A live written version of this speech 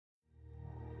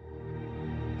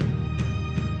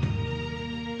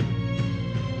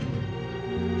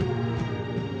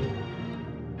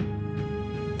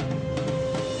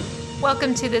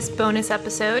Welcome to this bonus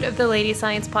episode of the Lady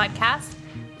Science Podcast.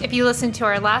 If you listened to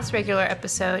our last regular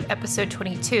episode, episode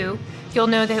 22, you'll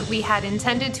know that we had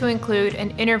intended to include an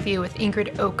interview with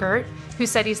Ingrid Oeckert, who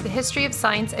studies the history of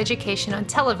science education on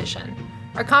television.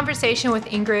 Our conversation with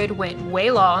Ingrid went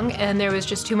way long, and there was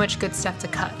just too much good stuff to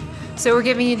cut. So we're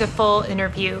giving you the full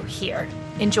interview here.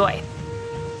 Enjoy.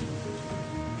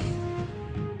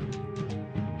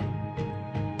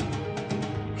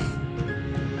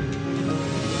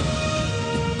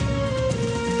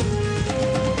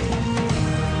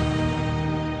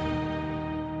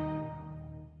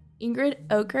 Ingrid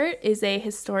Oeckert is a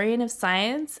historian of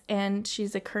science, and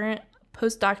she's a current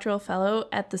postdoctoral fellow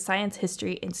at the Science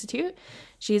History Institute.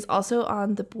 She's also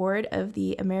on the board of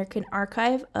the American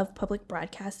Archive of Public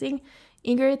Broadcasting.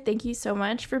 Ingrid, thank you so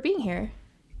much for being here.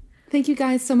 Thank you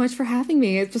guys so much for having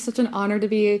me. It's just such an honor to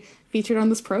be featured on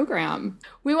this program.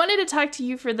 We wanted to talk to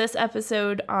you for this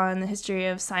episode on the history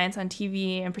of science on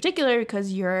TV in particular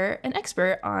because you're an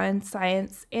expert on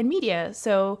science and media.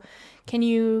 So can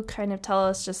you kind of tell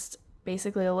us just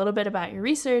basically a little bit about your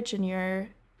research and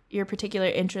your particular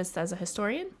interests as a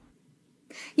historian?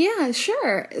 Yeah,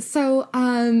 sure. So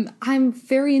I'm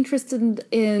very interested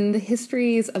in the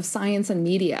histories of science and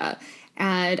media.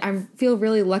 And I feel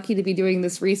really lucky to be doing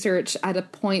this research at a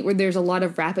point where there's a lot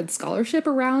of rapid scholarship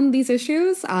around these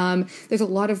issues. There's a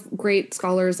lot of great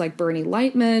scholars like Bernie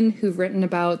Lightman who've written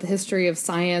about the history of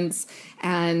science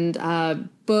and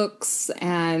books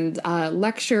and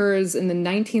lectures in the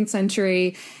 19th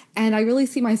century. And I really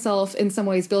see myself in some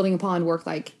ways building upon work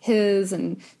like his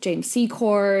and James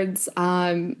Secord's.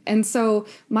 And so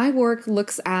my work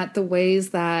looks at the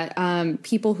ways that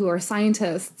people who are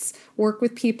scientists work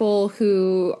with people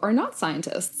who are not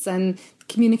scientists and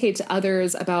communicate to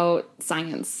others about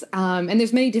science. And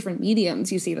there's many different mediums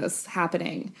you see this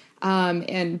happening.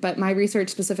 But my research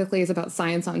specifically is about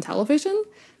science on television.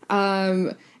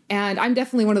 And I'm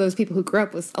definitely one of those people who grew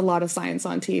up with a lot of science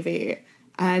on TV.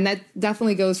 And that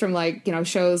definitely goes from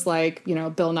shows like,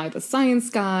 Bill Nye the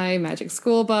Science Guy, Magic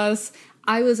School Bus.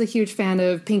 I was a huge fan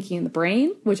of Pinky and the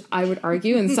Brain, which I would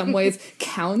argue in some ways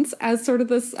counts as sort of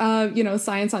this,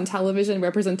 science on television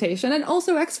representation, and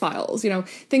also X-Files,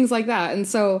 things like that. And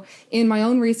so in my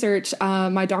own research,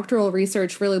 my doctoral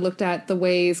research really looked at the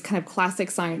ways kind of classic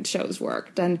science shows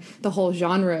worked and the whole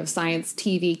genre of science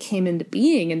TV came into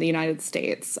being in the United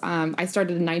States. I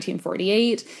started in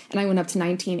 1948 and I went up to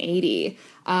 1980.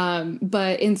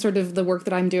 But in sort of the work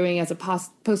that I'm doing as a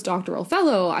postdoctoral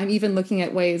fellow, I'm even looking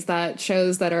at ways that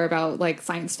shows that are about like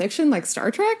science fiction, like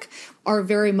Star Trek, are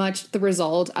very much the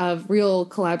result of real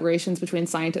collaborations between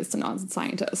scientists and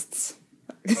non-scientists.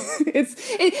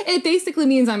 It basically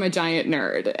means I'm a giant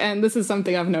nerd, and this is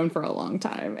something I've known for a long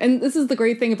time. And this is the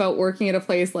great thing about working at a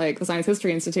place like the Science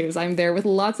History Institute is I'm there with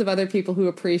lots of other people who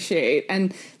appreciate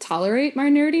and tolerate my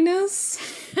nerdiness.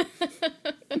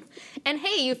 And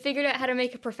hey, you figured out how to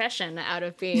make a profession out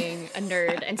of being a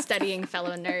nerd and studying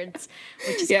fellow nerds,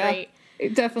 which is great.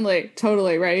 Definitely.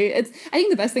 Totally. Right. I think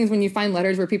the best thing is when you find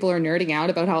letters where people are nerding out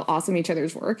about how awesome each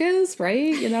other's work is,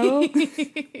 right?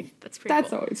 That's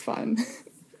cool. Always fun.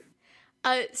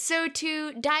 So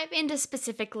to dive into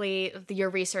specifically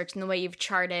your research and the way you've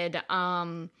charted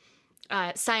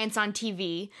science on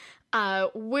TV,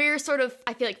 we're sort of,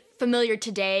 I feel like, familiar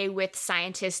today with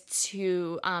scientists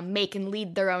who make and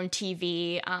lead their own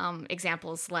TV.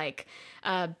 Examples like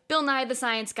Bill Nye the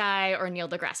Science Guy or Neil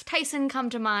deGrasse Tyson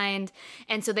come to mind.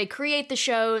 And so they create the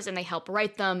shows and they help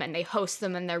write them and they host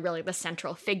them and they're really the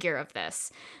central figure of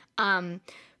this.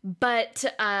 But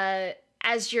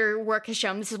as your work has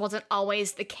shown, this wasn't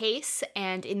always the case,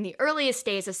 and in the earliest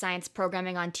days of science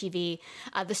programming on TV,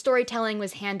 the storytelling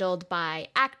was handled by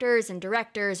actors and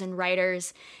directors and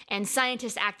writers, and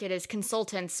scientists acted as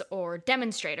consultants or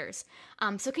demonstrators.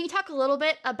 So can you talk a little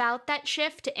bit about that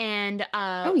shift and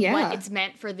what it's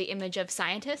meant for the image of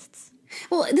scientists?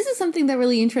 Well, this is something that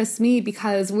really interests me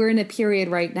because we're in a period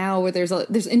right now where there's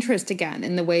interest again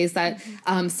in the ways that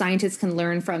scientists can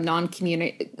learn from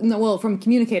from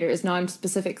communicators,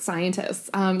 non-specific scientists.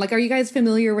 Are you guys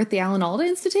familiar with the Alan Alda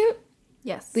Institute?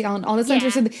 Yes. The Alan Alda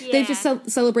Center. So they've just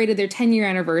celebrated their 10-year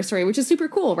anniversary, which is super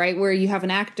cool, right? Where you have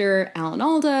an actor, Alan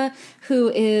Alda, who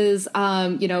is,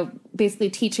 basically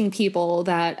teaching people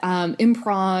that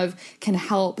improv can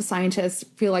help scientists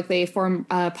feel like they form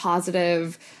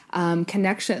positive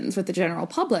connections with the general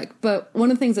public. But one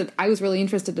of the things that I was really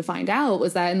interested to find out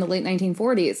was that in the late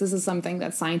 1940s, this is something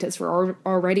that scientists were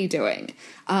already doing.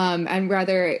 And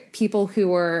rather people who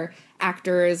were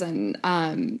actors and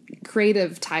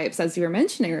creative types, as you were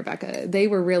mentioning, Rebecca, they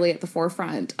were really at the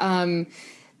forefront.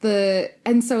 The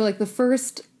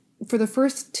first for the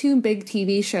first two big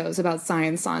TV shows about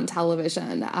science on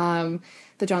television,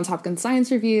 the Johns Hopkins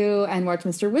Science Review and Watch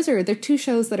Mr. Wizard, they're two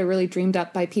shows that are really dreamed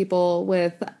up by people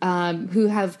with who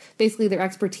have basically their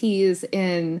expertise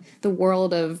in the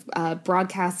world of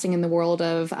broadcasting, in the world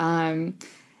of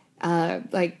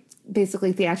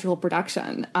basically theatrical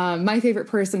production. My favorite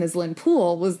person is Lynn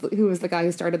Poole, who was the guy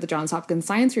who started the Johns Hopkins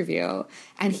Science Review.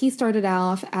 And he started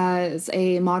off as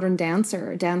a modern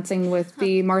dancer, dancing with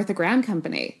the Martha Graham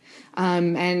Company.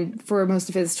 And for most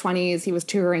of his 20s, he was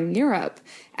touring Europe.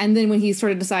 And then when he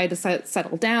sort of decided to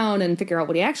settle down and figure out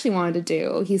what he actually wanted to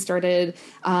do, he started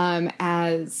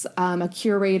as a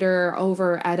curator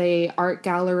over at a art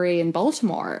gallery in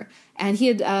Baltimore. And he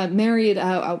had married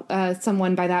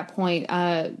someone by that point,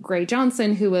 Gray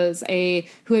Johnson, who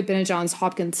had been a Johns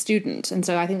Hopkins student. And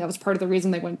so I think that was part of the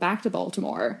reason they went back to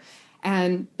Baltimore.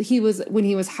 And when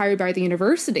he was hired by the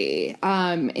university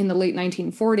in the late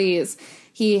 1940s,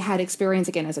 he had experience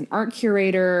again as an art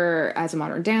curator, as a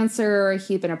modern dancer.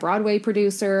 He'd been a Broadway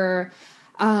producer.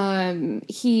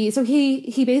 He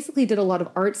basically did a lot of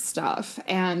art stuff,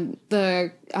 and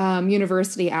the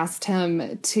university asked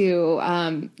him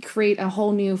to create a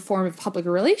whole new form of public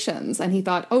relations, and he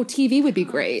thought, oh, TV would be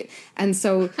great. And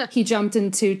so he jumped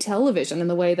into television in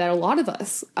the way that a lot of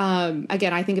us,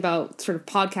 again, I think about sort of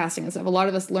podcasting and stuff, a lot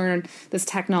of us learn this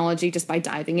technology just by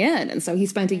diving in. And so he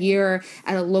spent a year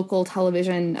at a local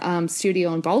television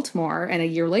studio in Baltimore, and a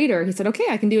year later he said, okay,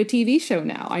 I can do a TV show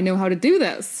now. I know how to do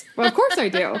this. Well, of course I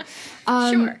do.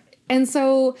 Sure. And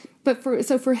so,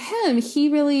 for him, he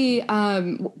really,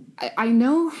 I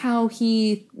know how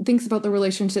he thinks about the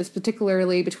relationships,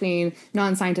 particularly between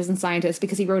non-scientists and scientists,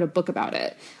 because he wrote a book about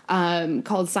it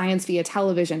called Science Via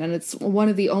Television. And it's one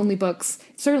of the only books,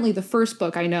 certainly the first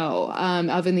book I know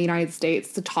of in the United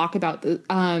States, to talk about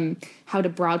how to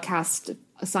broadcast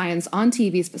science on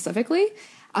TV specifically.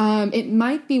 It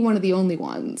might be one of the only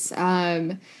ones,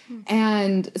 and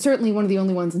certainly one of the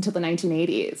only ones until the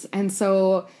 1980s. And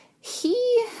so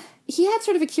he had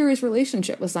sort of a curious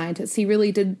relationship with scientists. He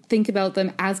really did think about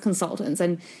them as consultants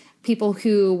and people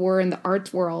who were in the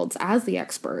arts worlds as the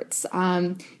experts.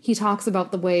 He talks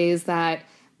about the ways that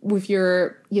if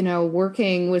you're,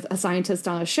 working with a scientist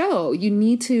on a show, you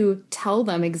need to tell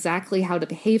them exactly how to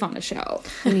behave on a show.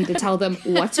 You need to tell them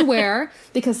what to wear,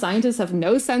 because scientists have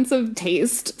no sense of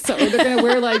taste. So they're going to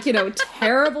wear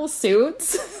terrible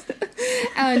suits.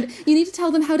 And you need to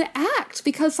tell them how to act,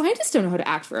 because scientists don't know how to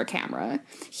act for a camera.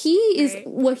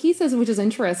 What he says, which is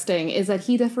interesting, is that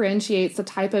he differentiates the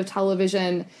type of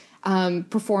television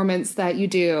performance that you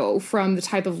do from the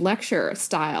type of lecture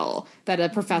style that a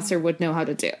professor would know how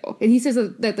to do. And he says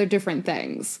that they're different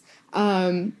things.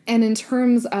 And in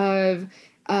terms of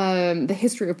the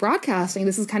history of broadcasting,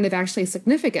 this is kind of actually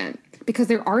significant, because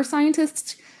there are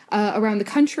scientists around the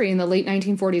country in the late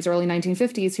 1940s, early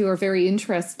 1950s, who are very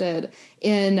interested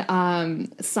in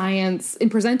science, in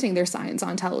presenting their science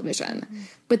on television. Mm-hmm.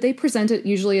 But they present it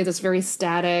usually as this very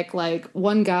static, like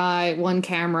one guy, one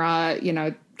camera,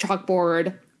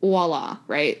 chalkboard, voila,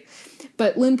 right?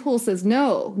 But Lynn Poole says,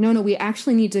 no, we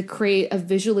actually need to create a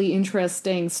visually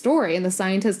interesting story, and the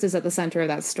scientist is at the center of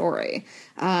that story.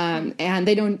 And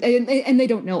they don't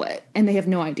know it, and they have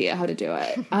no idea how to do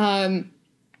it.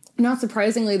 Not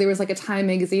surprisingly, there was a Time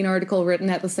magazine article written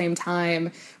at the same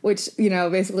time, which,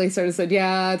 basically sort of said,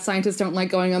 yeah, scientists don't like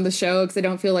going on the show because they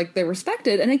don't feel like they're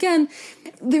respected. And again,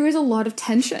 there is a lot of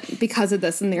tension because of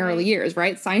this in the early years,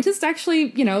 right? Scientists actually,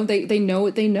 they know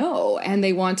what they know, and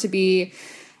they want to be,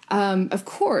 of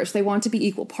course, they want to be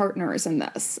equal partners in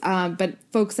this. But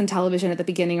folks in television at the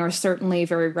beginning are certainly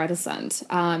very reticent.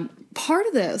 Part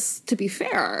of this, to be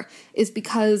fair, is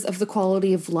because of the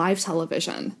quality of live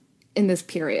television in this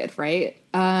period, right?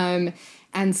 And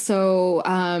so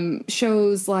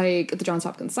shows like the Johns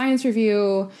Hopkins Science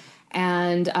Review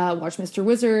and Watch Mr.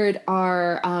 Wizard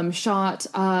are shot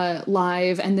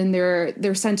live, and then they're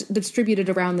distributed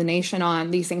around the nation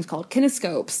on these things called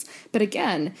kinescopes. But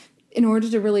again, in order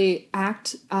to really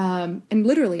act and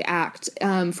literally act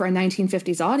for a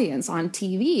 1950s audience on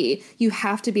TV, you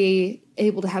have to be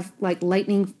able to have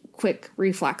lightning quick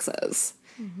reflexes.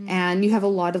 Mm-hmm. And you have a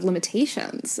lot of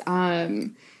limitations.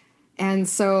 And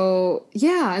so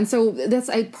that's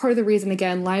part of the reason,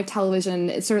 again, live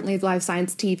television, certainly live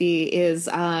science TV, is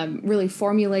really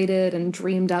formulated and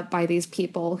dreamed up by these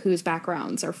people whose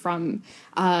backgrounds are from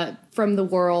the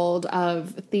world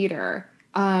of theater.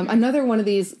 Another one of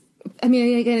these I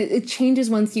mean, again, it changes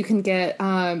once you can get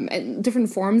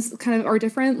different forms kind of are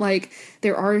different. Like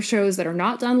there are shows that are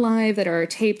not done live that are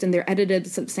taped and they're edited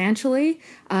substantially.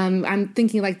 I'm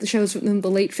thinking like the shows from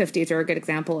the late 50s are a good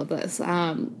example of this.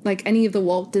 Like any of the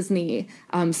Walt Disney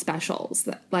specials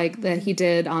that he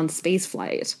did on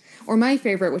Spaceflight, or my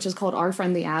favorite, which is called Our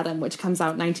Friend the Atom, which comes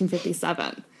out in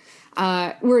 1957,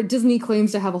 where Disney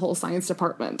claims to have a whole science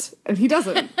department and he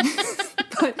doesn't.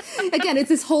 But again, it's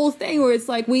this whole thing where it's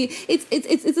like it's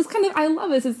this kind of, I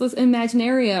love it. It's this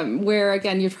imaginarium where,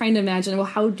 again, you're trying to imagine, well,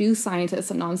 how do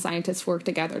scientists and non-scientists work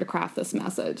together to craft this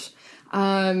message?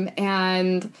 And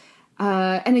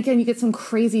again, you get some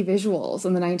crazy visuals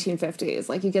in the 1950s.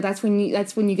 Like that's when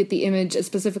you get the image,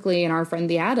 specifically in Our Friend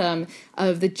the Atom,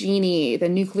 of the genie, the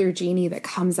nuclear genie that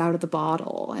comes out of the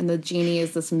bottle, and the genie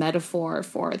is this metaphor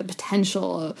for the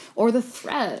potential or the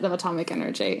threat of atomic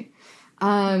energy.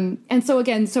 And so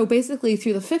again, so basically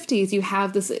through the 50s, you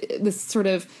have this sort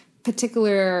of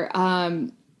particular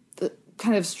kind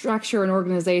of structure and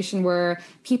organization where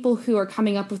people who are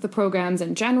coming up with the programs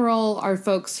in general are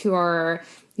folks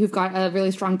who've got a really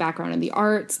strong background in the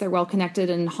arts. They're well connected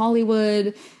in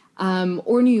Hollywood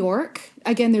or New York.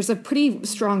 Again, there's a pretty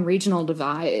strong regional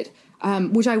divide,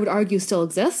 which I would argue still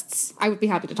exists. I would be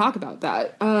happy to talk about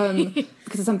that because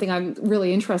it's something I'm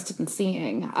really interested in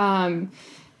seeing.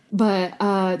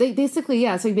 But they basically,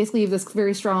 so you basically have this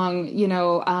very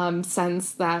strong,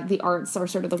 sense that the arts are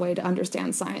sort of the way to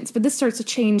understand science. But this starts to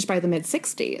change by the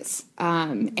mid-60s.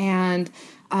 And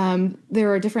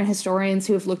there are different historians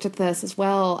who have looked at this as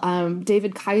well.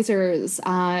 David Kaiser's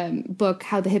book,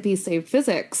 How the Hippies Saved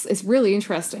Physics, is really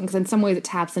interesting because in some ways it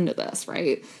taps into this,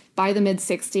 right? By the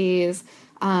mid-60s,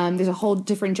 there's a whole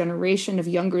different generation of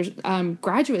younger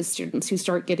graduate students who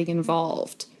start getting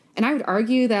involved. And I would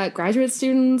argue that graduate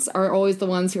students are always the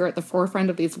ones who are at the forefront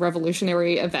of these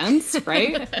revolutionary events,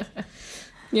 right?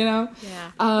 Yeah.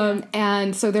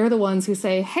 And so they're the ones who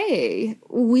say, hey,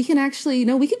 we can actually,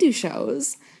 we could do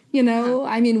shows.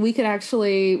 I mean, we could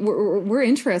actually, we're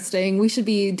interesting. We should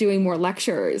be doing more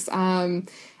lectures. And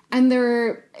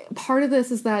part of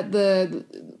this is that the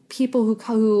people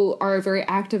who are very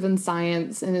active in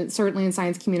science, and certainly in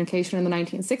science communication in the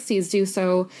 1960s, do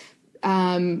so.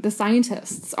 The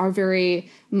scientists are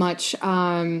very much,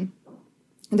 they're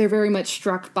very much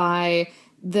struck by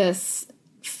this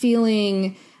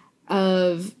feeling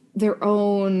of their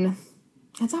own,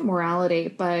 it's not morality,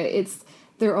 but it's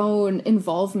their own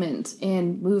involvement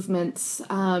in movements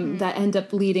that end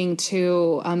up leading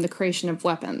to the creation of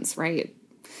weapons, right?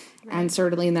 And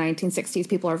certainly in the 1960s,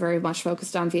 people are very much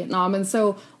focused on Vietnam. And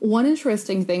so one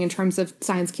interesting thing in terms of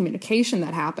science communication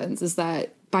that happens is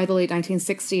that by the late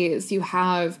 1960s, you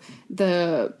have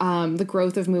the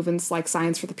growth of movements like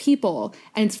Science for the People,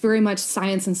 and it's very much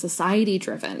science and society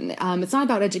driven. It's not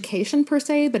about education per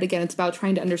se, but again, it's about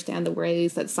trying to understand the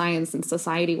ways that science and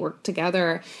society work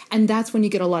together. And that's when you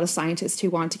get a lot of scientists who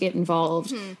want to get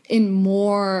involved in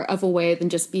more of a way than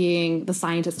just being the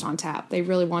scientist on tap. They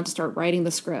really want to start writing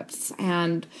the scripts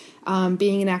and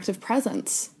being an active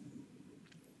presence.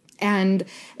 And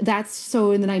that's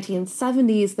so in the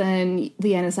 1970s, then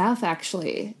the NSF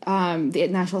actually, the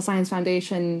National Science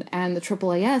Foundation and the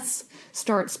AAAS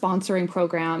start sponsoring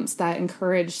programs that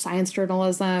encourage science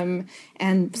journalism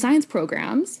and science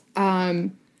programs.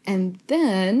 And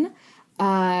then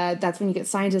that's when you get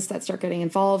scientists that start getting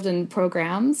involved in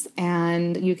programs,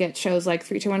 and you get shows like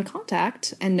 321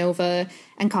 Contact and Nova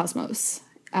and Cosmos.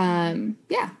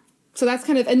 So that's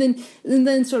kind of, and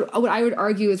then sort of what I would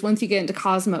argue is once you get into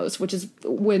Cosmos, which is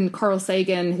when Carl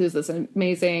Sagan, who's this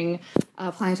amazing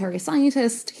planetary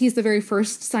scientist, he's the very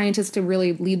first scientist to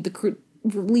really lead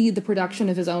the production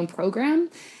of his own program.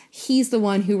 He's the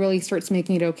one who really starts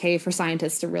making it okay for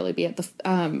scientists to really be at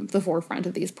the forefront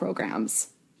of these programs.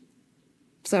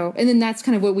 So, and then that's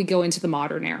kind of what we go into the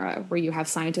modern era, where you have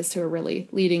scientists who are really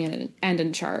leading and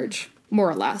in charge, more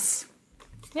or less.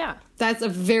 Yeah. That's a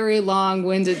very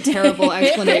long-winded, terrible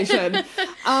explanation.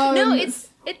 No,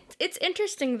 it's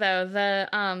interesting though.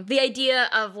 The idea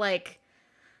of like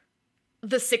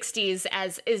the 60s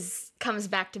comes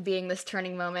back to being this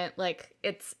turning moment. Like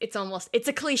it's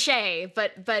a cliche,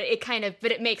 but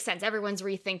it makes sense. Everyone's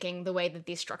rethinking the way that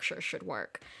these structures should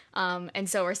work. And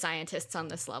so are scientists on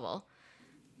this level.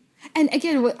 And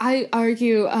again, what I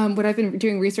argue, what I've been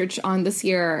doing research on this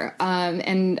year,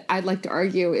 and I'd like to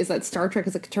argue, is that Star Trek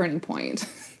is a turning point.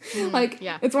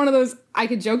 It's one of those, I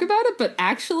could joke about it, but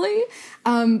actually,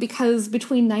 because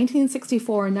between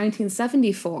 1964 and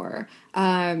 1974,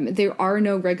 there are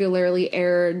no regularly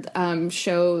aired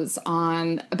shows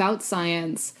about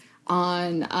science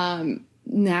on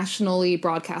nationally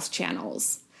broadcast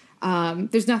channels.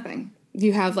 there's nothing.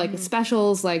 You have like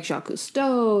specials like Jacques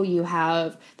Cousteau, you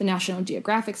have the National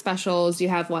Geographic specials, you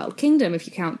have Wild Kingdom if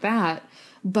you count that,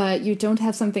 but you don't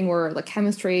have something where like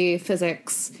chemistry,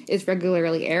 physics is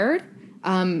regularly aired,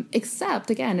 except,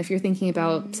 again, if you're thinking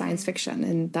about science fiction,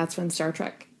 and that's when Star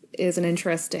Trek is an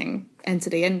interesting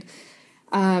entity. And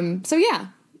so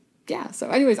so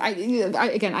anyways, I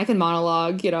again, I can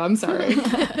monologue, I'm sorry.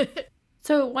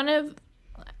 So one of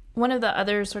the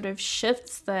other sort of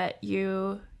shifts that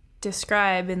you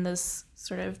describe in this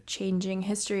sort of changing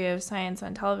history of science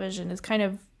on television is kind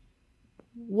of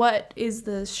what is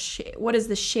the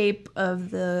shape of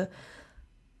the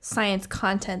science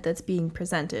content that's being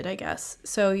presented, I guess.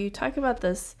 So you talk about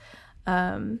this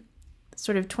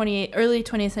sort of early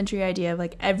 20th century idea of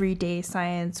like everyday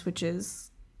science, which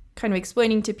is kind of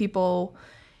explaining to people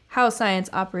how science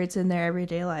operates in their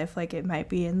everyday life. Like it might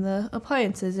be in the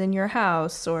appliances in your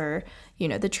house, or,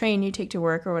 the train you take to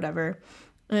work or whatever.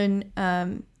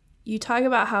 And you talk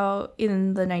about how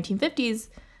in the 1950s,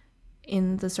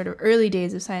 in the sort of early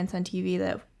days of science on TV,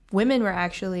 that women were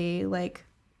actually like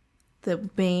the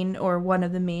main, or one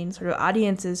of the main sort of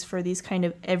audiences for these kind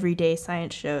of everyday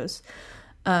science shows.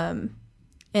 And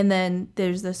then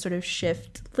there's this sort of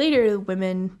shift later,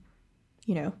 women,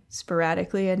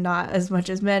 sporadically and not as much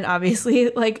as men,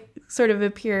 obviously, like sort of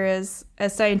appear as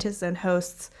scientists and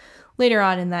hosts later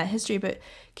on in that history. But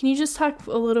can you just talk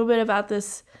a little bit about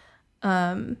this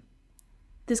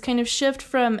this kind of shift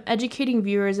from educating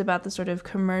viewers about the sort of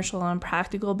commercial and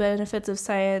practical benefits of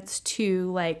science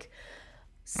to like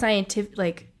scientific,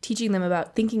 like teaching them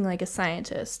about thinking like a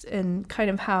scientist, and kind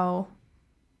of how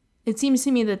it seems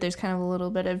to me that there's kind of a little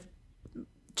bit of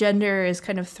gender is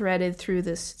kind of threaded through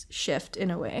this shift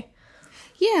in a way.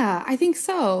 Yeah, I think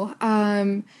so.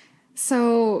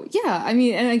 So yeah, I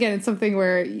mean, and again, it's something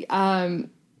where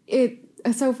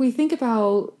so if we think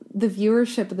about the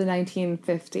viewership of the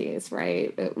 1950s,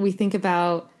 right? We think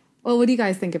about, well, what do you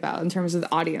guys think about in terms of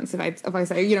the audience? If I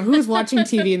say, who was watching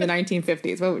TV in the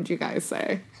 1950s, what would you guys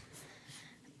say?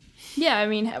 Yeah, I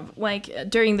mean, like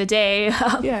during the day,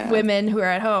 women who are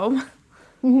at home.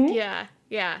 Mm-hmm.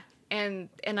 Yeah. And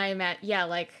I meant,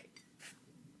 like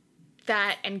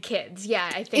that and kids.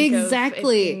 Yeah, I think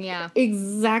exactly.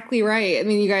 Exactly right. I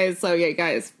mean, you guys are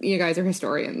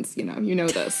historians, you know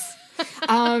this.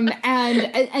 So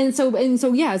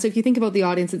if you think about the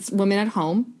audience, it's women at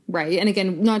home, right? And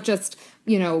again, not just,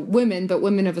 women, but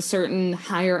women of a certain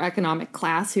higher economic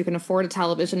class who can afford a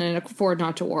television and afford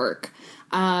not to work.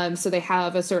 So they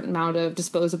have a certain amount of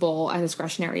disposable and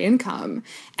discretionary income.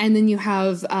 And then you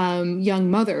have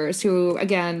young mothers who,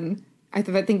 again, I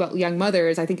think about young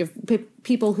mothers, I think of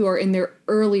people who are in their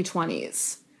early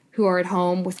 20s, who are at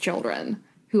home with children,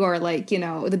 who are like,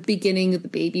 the beginning of the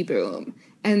baby boom.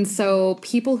 And so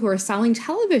people who are selling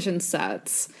television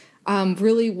sets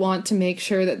really want to make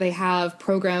sure that they have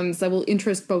programs that will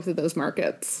interest both of those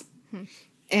markets.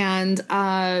 And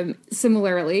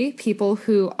similarly, people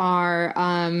who are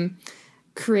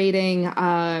creating,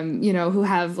 who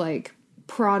have like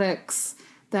products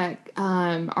that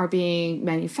are being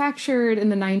manufactured in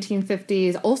the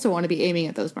 1950s also want to be aiming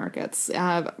at those markets.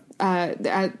 I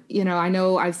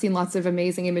know I've seen lots of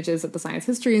amazing images at the Science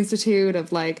History Institute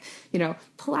of like,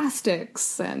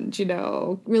 plastics and,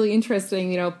 really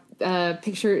interesting,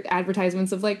 picture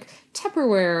advertisements of like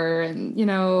Tupperware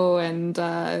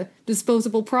and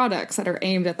disposable products that are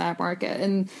aimed at that market.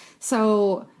 And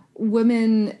so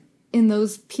women in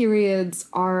those periods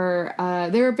are,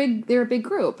 they're a big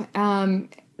group.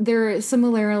 They're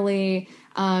similarly,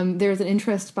 there's an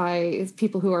interest by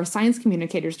people who are science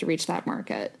communicators to reach that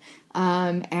market.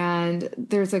 And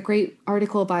there's a great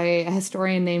article by a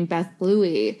historian named Beth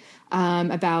Bluey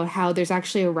about how there's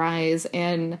actually a rise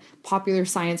in popular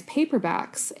science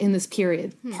paperbacks in this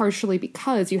period, partially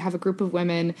because you have a group of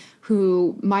women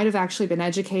who might have actually been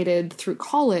educated through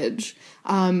college,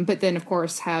 but then, of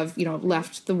course, have,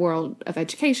 left the world of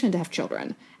education to have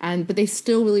children. But they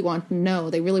still really want to know.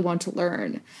 They really want to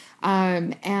learn.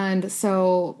 And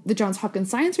so the Johns Hopkins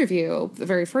Science Review, the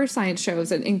very first science show,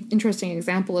 is an interesting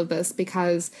example of this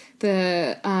because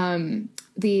the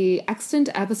extant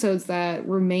episodes that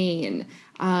remain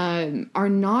are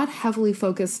not heavily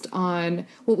focused on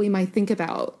what we might think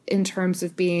about in terms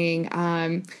of being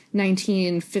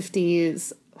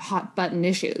 1950s hot button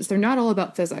issues. They're not all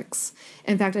about physics.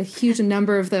 In fact, a huge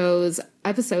number of those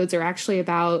episodes are actually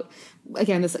about,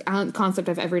 again, this concept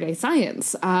of everyday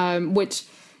science, which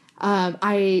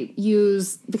I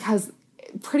use because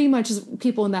pretty much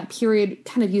people in that period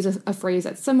kind of use a phrase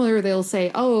that's similar. They'll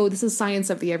say, oh, this is science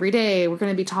of the everyday. We're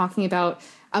going to be talking about,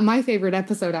 my favorite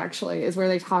episode actually is where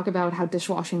they talk about how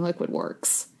dishwashing liquid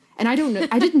works. And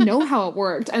I didn't know how it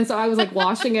worked. And so I was like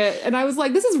watching it and I was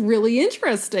like, this is really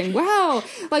interesting. Wow.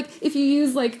 Like if you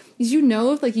use like, you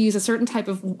use a certain type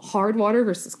of hard water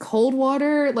versus cold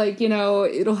water, like, you know,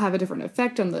 it'll have a different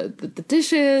effect on the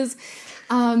dishes.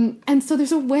 And so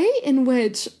there's a way in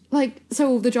which, like,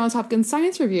 so the Johns Hopkins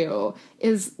Science Review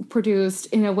is produced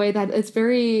in a way that it's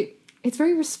very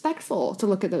respectful to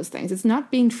look at those things. It's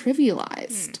not being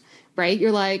trivialized, right?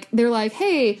 They're like,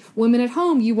 hey, women at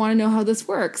home, you want to know how this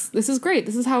works. This is great.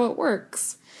 This is how it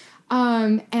works.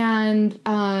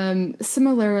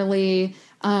 Similarly,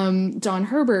 John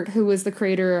Herbert, who was the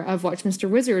creator of Watch Mr.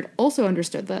 Wizard, also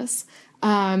understood this.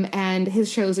 And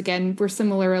his shows, again, were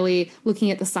similarly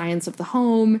looking at the science of the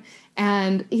home.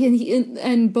 And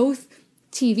both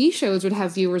TV shows would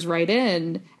have viewers write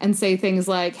in and say things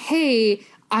like, hey,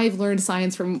 I've learned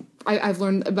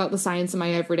about the science in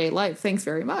my everyday life. Thanks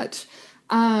very much.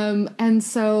 And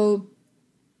so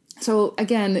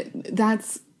again,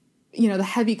 that's, you know, the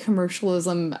heavy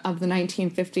commercialism of the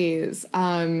 1950s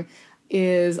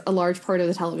is a large part of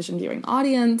the television viewing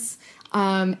audience.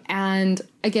 And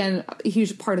again, a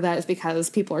huge part of that is because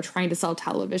people are trying to sell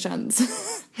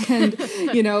televisions. And,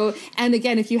 you know, and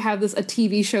again, if you have a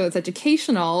TV show that's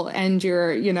educational and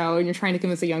you're trying to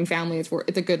convince a young family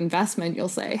it's a good investment, you'll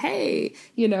say, hey,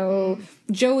 you know,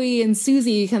 Joey and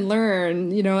Susie can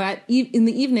learn, you know, in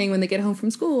the evening when they get home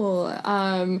from school.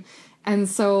 And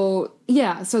so,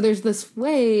 yeah, so there's this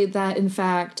way that, in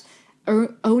fact,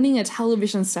 owning a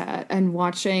television set and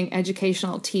watching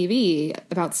educational TV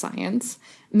about science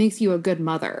makes you a good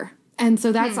mother. And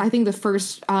so that's, I think, the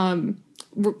first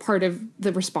part of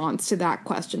the response to that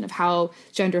question of how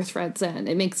gender threads in.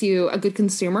 It makes you a good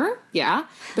consumer, yeah,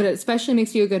 but it especially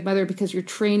makes you a good mother because you're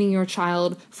training your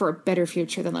child for a better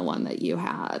future than the one that you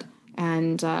had.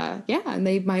 And and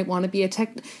they might want to be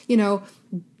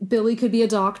Billy could be a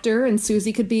doctor and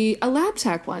Susie could be a lab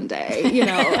tech one day, you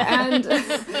know. And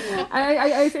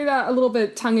I say that a little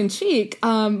bit tongue in cheek,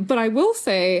 but I will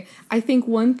say I think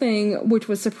one thing which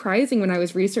was surprising when I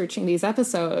was researching these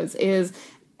episodes is,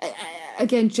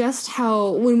 again, just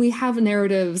how when we have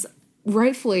narratives,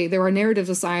 rightfully there are narratives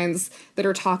of science that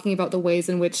are talking about the ways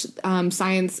in which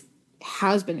science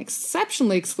has been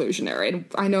exceptionally exclusionary. And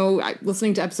I know,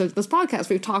 listening to episodes of this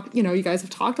podcast, we've talked, you know, you guys have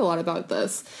talked a lot about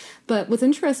this. But what's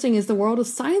interesting is the world of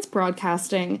science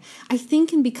broadcasting, I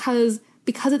think, and because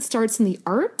it starts in the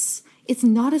arts, it's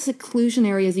not as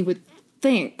exclusionary as you would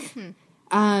think.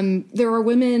 There are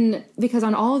women, because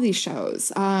on all of these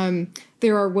shows,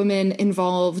 there are women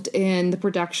involved in the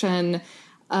production,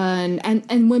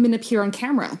 and women appear on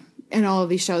camera in all of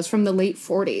these shows from the late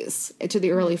 40s to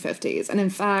the early 50s. And in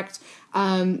fact,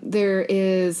 there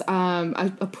is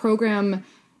a program,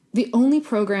 the only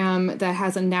program that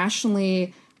is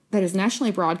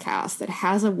nationally broadcast that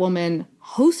has a woman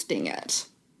hosting it.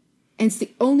 And it's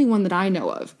the only one that I know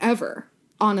of ever.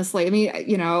 Honestly, I mean,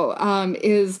 you know,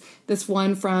 is this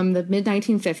one from the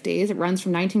mid-1950s. It runs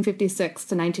from 1956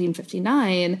 to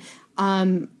 1959.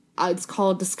 It's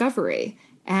called Discovery.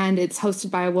 And it's hosted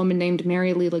by a woman named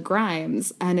Mary Leela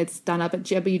Grimes, and it's done up at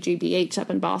WGBH up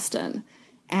in Boston.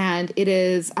 And it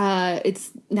is,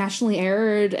 it's nationally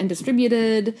aired and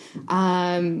distributed.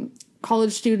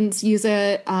 College students use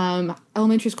it.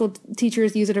 Elementary school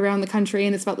teachers use it around the country.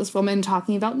 And it's about this woman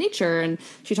talking about nature. And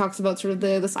she talks about sort of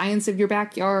the science of your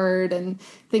backyard and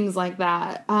things like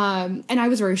that. And I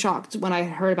was very shocked when I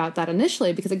heard about that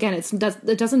initially, because, again,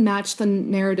 it doesn't match the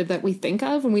narrative that we think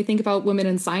of when we think about women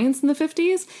in science in the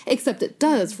 50s, except it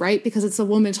does, right? Because it's a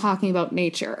woman talking about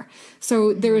nature.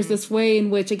 So there is this way in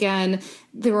which, again,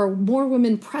 there are more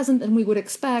women present than we would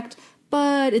expect,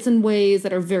 but it's in ways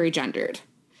that are very gendered.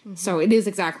 So it is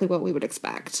exactly what we would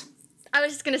expect. I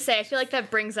was just going to say, I feel like that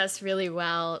brings us really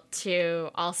well to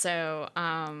also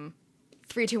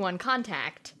 3-2-1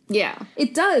 Contact. Yeah,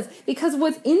 it does. Because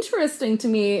what's interesting to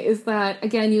me is that,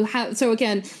 again,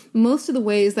 most of the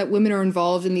ways that women are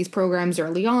involved in these programs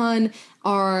early on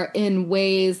are in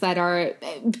ways that are,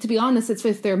 to be honest, it's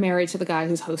if they're married to the guy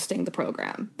who's hosting the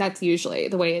program. That's usually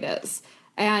the way it is.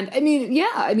 And I mean,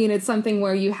 it's something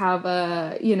where you have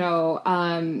and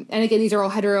again, these are all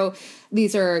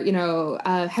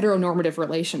heteronormative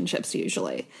relationships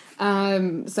usually.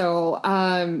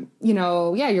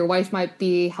 Your wife might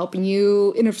be helping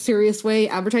you in a serious way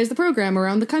advertise the program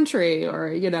around the country,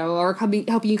 or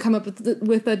helping you come up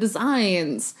with the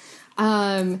designs.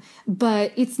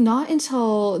 But it's not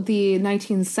until the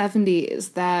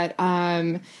 1970s that,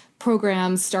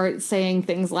 programs start saying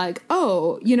things like,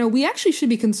 we actually should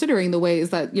be considering the ways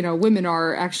that, women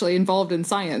are actually involved in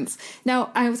science.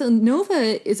 Now,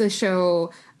 Nova is a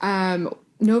show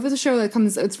Nova's a show that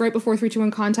comes, it's right before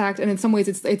 3-2-1 Contact, and in some ways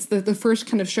it's the first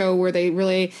kind of show where they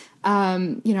really,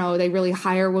 they really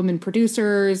hire women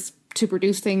producers to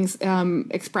produce things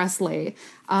expressly.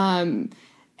 And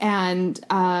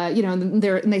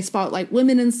they spotlight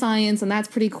women in science, and that's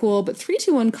pretty cool. But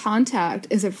 3-2-1 Contact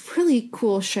is a really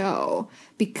cool show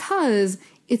because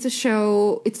it's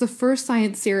the first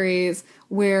science series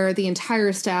where the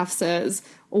entire staff says,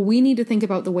 well, we need to think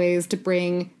about the ways to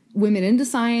bring women into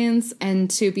science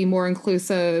and to be more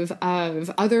inclusive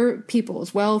of other people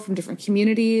as well from different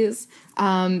communities.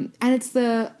 And it's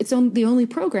the only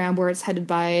program where it's headed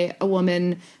by a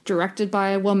woman, directed by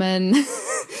a woman.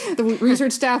 The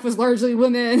research staff was largely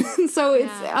women. So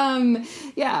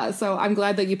it's, so I'm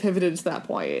glad that you pivoted to that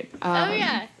point.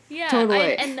 Yeah.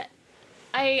 Totally.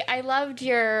 I loved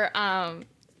your,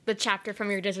 the chapter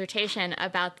from your dissertation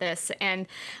about this. And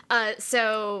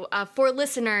for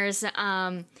listeners,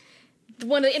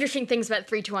 one of the interesting things about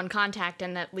 3-2-1 Contact,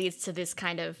 and that leads to this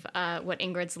kind of what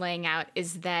Ingrid's laying out,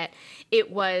 is that it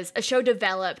was a show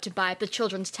developed by the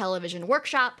Children's Television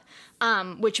Workshop,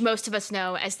 which most of us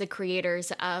know as the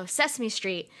creators of Sesame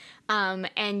Street.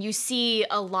 And you see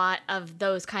a lot of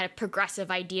those kind of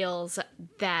progressive ideals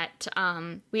that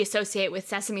we associate with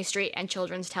Sesame Street and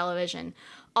children's television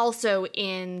also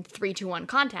in 3-2-1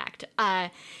 Contact.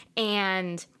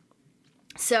 Ingrid,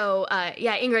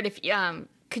 if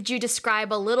could you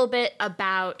describe a little bit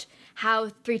about how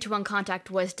 3-2-1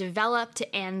 Contact was developed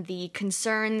and the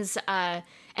concerns and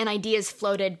ideas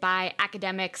floated by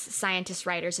academics, scientists,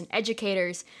 writers, and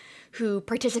educators who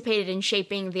participated in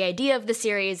shaping the idea of the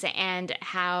series, and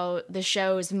how the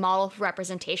show's model for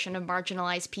representation of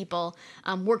marginalized people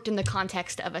worked in the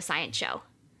context of a science show?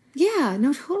 Yeah,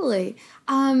 no, totally.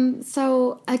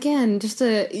 So again, just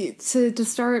to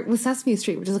start with Sesame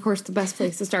Street, which is of course the best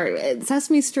place to start.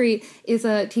 Sesame Street is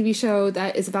a TV show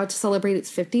that is about to celebrate its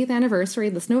 50th anniversary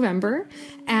this November,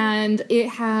 and it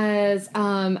has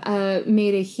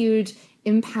made a huge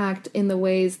impact in the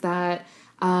ways that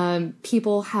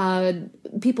people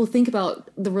think about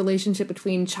the relationship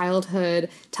between childhood,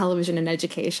 television, and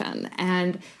education.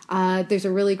 And there's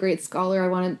a really great scholar I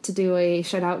wanted to do a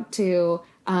shout out to,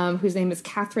 whose name is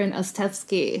Catherine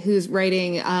Ostefsky, who's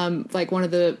writing one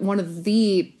of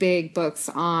the big books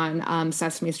on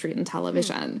Sesame Street and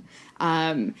television.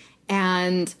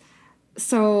 And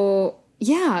so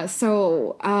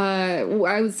what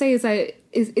I would say is that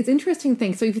it's interesting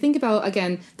thing. So if you think about,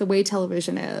 again, the way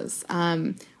television is,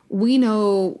 we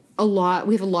know a lot.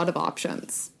 We have a lot of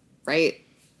options, right?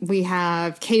 We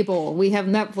have cable, we have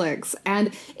Netflix,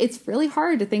 and it's really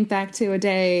hard to think back to a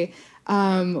day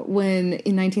when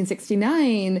in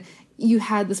 1969 you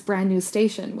had this brand new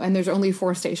station, and there's only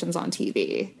 4 stations on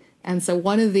TV. And so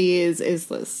one of these is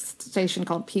this station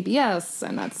called PBS,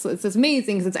 and it's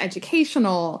amazing because it's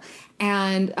educational.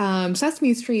 And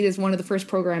Sesame Street is one of the first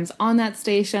programs on that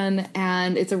station,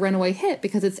 and it's a runaway hit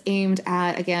because it's aimed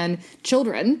at, again,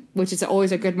 children, which is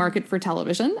always a good market for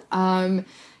television.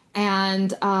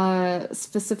 And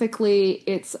specifically,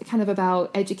 it's kind of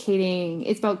about educating.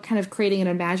 It's about kind of creating an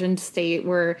imagined state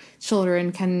where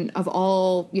children can, of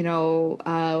all,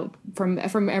 from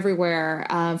everywhere,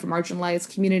 from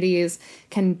marginalized communities,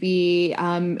 can be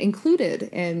included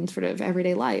in sort of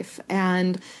everyday life.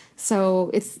 And so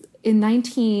it's in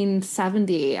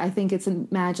 1970. I think it's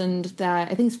imagined that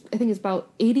I think it's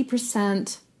about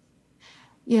 80%.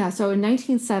 Yeah, so in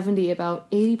 1970, about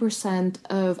 80%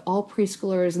 of all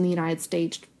preschoolers in the United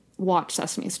States watch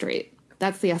Sesame Street.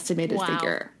 That's the estimated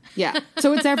figure. Yeah,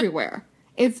 so it's everywhere.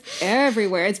 It's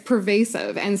everywhere. It's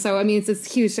pervasive. And so, I mean, it's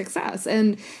this huge success.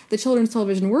 And the Children's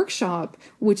Television Workshop,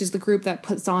 which is the group that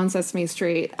puts on Sesame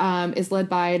Street, is led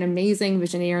by an amazing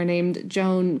visionary named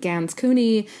Joan Gans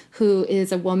Cooney, who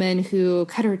is a woman who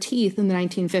cut her teeth in the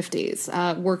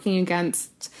 1950s, working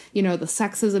against, the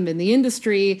sexism in the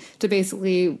industry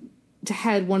to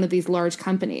head one of these large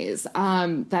companies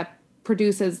that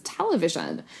produces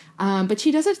television. But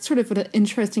she does it sort of with an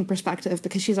interesting perspective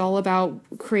because she's all about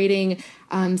creating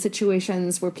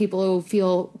situations where people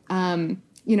feel,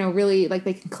 really like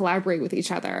they can collaborate with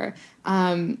each other.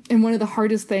 And one of the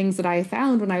hardest things that I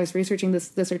found when I was researching this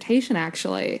dissertation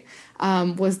actually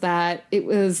was that it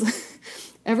was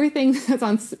everything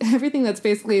that's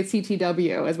basically a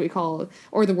CTW, as we call it,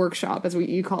 or the workshop, as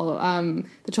you call it,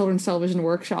 the Children's Television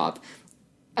Workshop.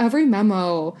 Every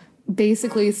memo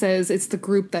basically says it's the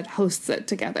group that hosts it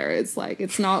together. It's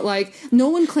not like no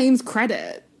one claims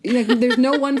credit. There's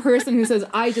no one person who says,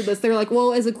 I did this. They're like,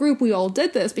 well, as a group, we all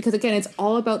did this. Because again, it's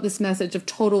all about this message of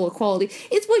total equality.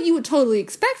 It's what you would totally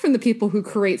expect from the people who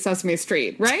create Sesame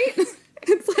Street, right?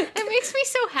 It's like, makes me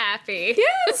so happy.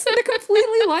 Yes, they're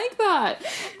completely like that.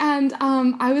 And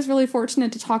I was really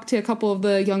fortunate to talk to a couple of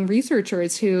the young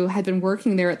researchers who had been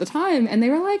working there at the time, and they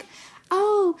were like,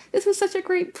 oh, this was such a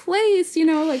great place,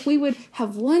 like we would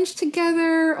have lunch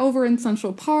together over in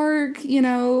Central Park,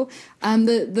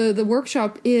 the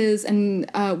workshop is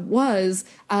and was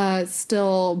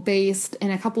still based in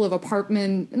a couple of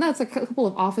that's a couple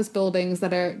of office buildings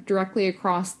that are directly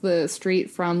across the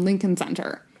street from Lincoln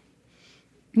Center,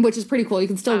 which is pretty cool. You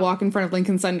can still walk in front of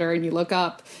Lincoln Center and you look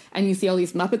up and you see all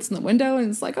these Muppets in the window and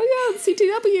it's like, oh yeah,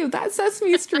 CTW, that's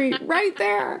Sesame Street right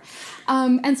there.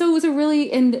 And so it was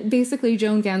and basically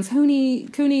Joan Gans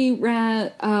Cooney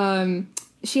ran,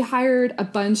 she hired a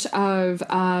bunch of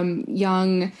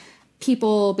young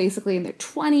people basically in their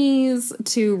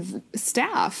 20s to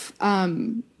staff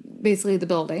basically the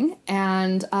building.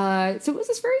 And so it was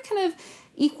this very kind of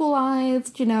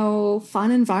equalized,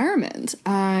 fun environment.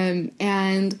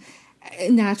 And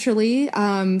naturally,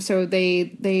 so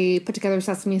they put together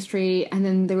Sesame Street, and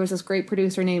then there was this great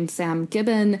producer named Sam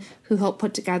Gibbon who helped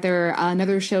put together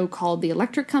another show called The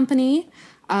Electric Company,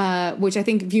 which I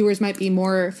think viewers might be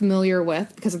more familiar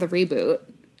with because of the reboot.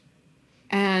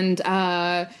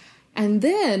 And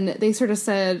then they sort of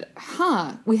said,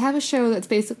 we have a show that's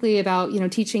basically about,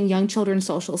 teaching young children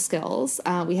social skills.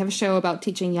 We have a show about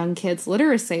teaching young kids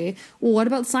literacy. Well, what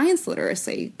about science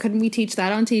literacy? Couldn't we teach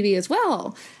that on TV as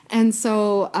well? And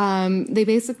so they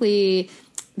basically,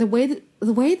 the way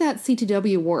that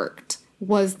CTW worked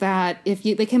was that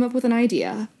they came up with an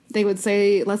idea, they would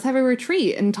say, let's have a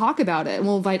retreat and talk about it. And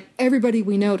we'll invite everybody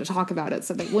we know to talk about it.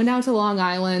 So they went out to Long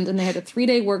Island and they had a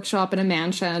 3-day workshop in a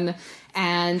mansion.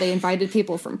 And they invited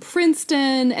people from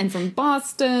Princeton and from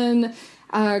Boston,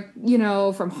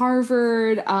 from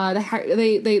Harvard.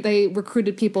 They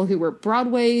recruited people who were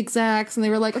Broadway execs. And they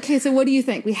were like, okay, so what do you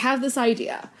think? We have this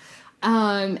idea. Two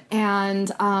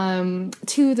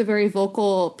of the very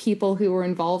vocal people who were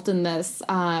involved in this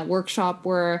workshop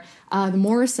were the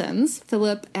Morrisons,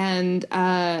 Philip and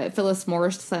Phyllis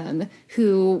Morrison,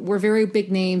 who were very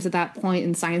big names at that point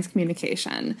in science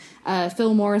communication.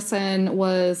 Phil Morrison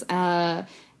was an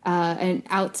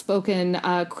outspoken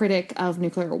critic of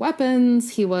nuclear weapons.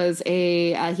 He was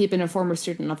he'd been a former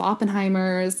student of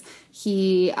Oppenheimer's.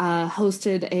 He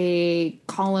hosted a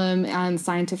column on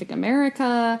Scientific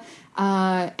America.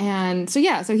 So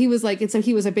he was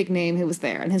he was a big name who was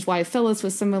there, and his wife Phyllis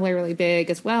was similarly big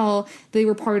as well. They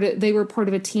were part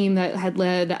of a team that had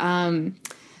led,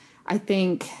 I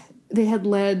think they had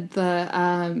led the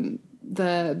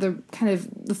kind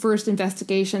of the first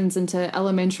investigations into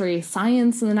elementary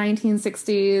science in the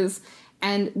 1960s.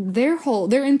 And their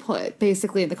input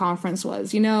basically at the conference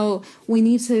was, we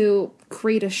need to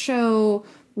create a show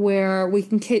where we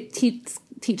can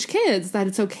teach kids that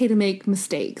it's okay to make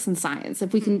mistakes in science.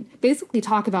 If we can basically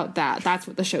talk about that, that's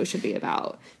what the show should be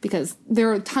about, because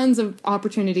there are tons of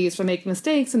opportunities for making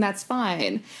mistakes, and that's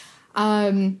fine.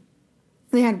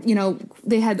 They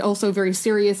had also very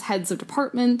serious heads of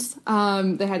department.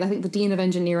 They had, I think, the dean of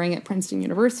engineering at Princeton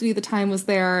University at the time was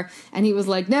there, and he was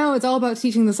like, no, it's all about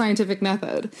teaching the scientific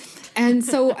method. And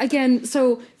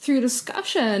so through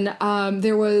discussion,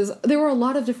 there were a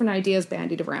lot of different ideas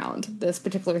bandied around this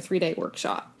particular 3-day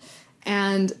workshop.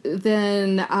 And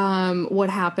then what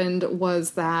happened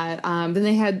was that then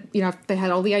they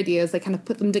had all the ideas, they kind of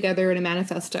put them together in a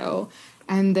manifesto.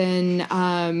 And then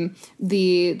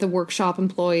the workshop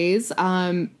employees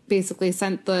basically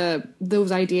sent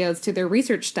those ideas to their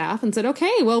research staff and said,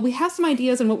 okay, well, we have some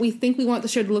ideas on what we think we want the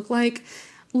show to look like.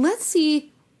 Let's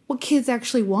see what kids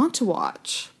actually want to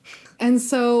watch. And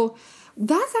so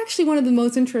that's actually one of the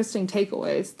most interesting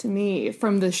takeaways to me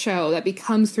from the show that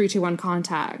becomes 321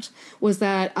 Contact, was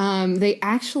that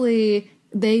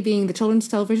they being the Children's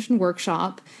Television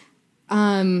Workshop,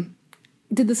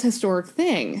 did this historic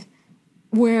thing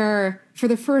where for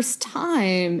the first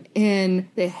time in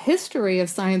the history of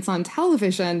science on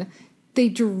television, they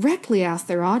directly asked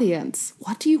their audience,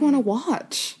 what do you want to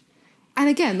watch? And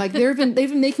again, they've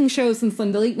been making shows since the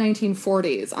late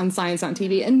 1940s on science on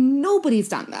TV, and nobody's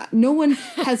done that. No one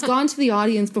has gone to the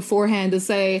audience beforehand to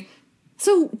say,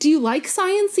 so do you like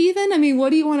science even? I mean, what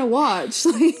do you want to watch?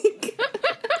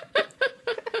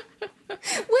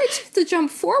 Which, to jump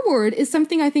forward, is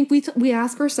something I think we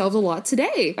ask ourselves a lot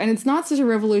today. And it's not such a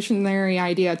revolutionary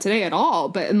idea today at all,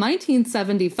 but in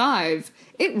 1975,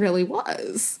 it really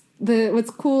was. What's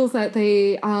cool is that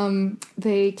they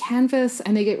canvass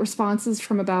and they get responses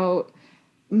from about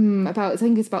I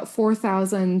think it's about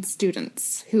 4,000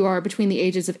 students who are between the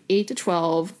ages of 8 to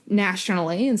 12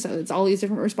 nationally. And so it's all these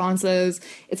different responses.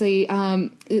 It's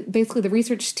basically the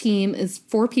research team is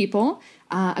 4 people.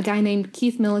 a guy named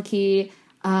Keith Millicky,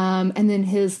 and then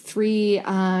his three,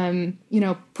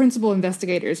 principal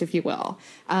investigators, if you will,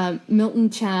 Milton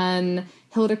Chen,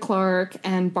 Hilda Clark,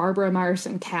 and Barbara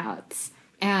Myerson Katz.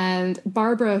 And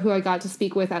Barbara, who I got to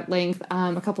speak with at length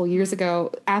a couple years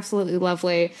ago, absolutely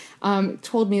lovely,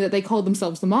 told me that they called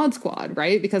themselves the Mod Squad,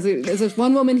 right? Because there's this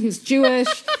one woman who's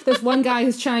Jewish, there's one guy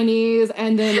who's Chinese,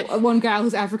 and then one gal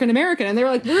who's African American. And they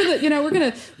were like, we're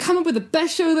going to come up with the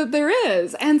best show that there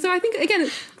is. And so I think,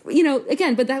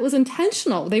 but that was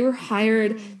intentional. They were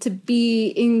hired to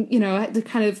be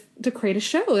to create a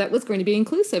show that was going to be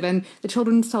inclusive. And the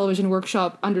Children's Television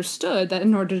Workshop understood that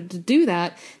in order to do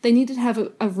that, they needed to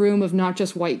have a room of not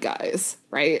just white guys,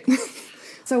 right?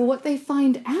 So what they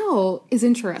find out is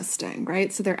interesting,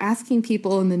 right? So they're asking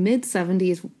people in the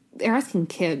mid-70s, they're asking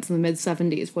kids in the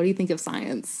mid-70s, what do you think of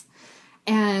science?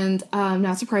 And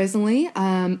not surprisingly,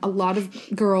 a lot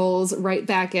of girls write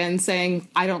back in saying,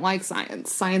 I don't like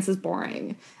science. Science is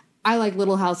boring. I like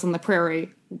Little House on the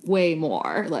Prairie way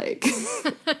more.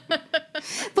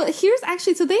 But here's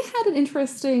actually, so they had an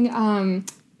interesting,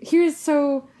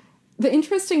 the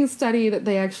interesting study that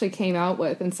they actually came out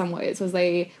with in some ways was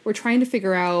they were trying to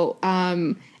figure out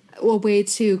a way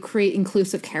to create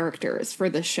inclusive characters for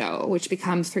the show, which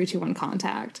becomes 321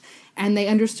 Contact. And they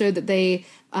understood that they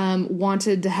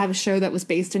wanted to have a show that was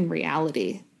based in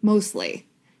reality, mostly,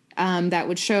 that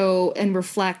would show and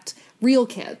reflect real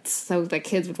kids. So that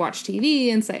kids would watch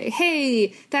TV and say,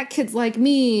 hey, that kid's like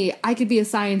me. I could be a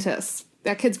scientist.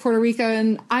 That kid's Puerto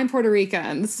Rican. I'm Puerto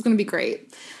Rican. This is going to be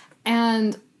great.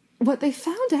 And what they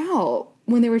found out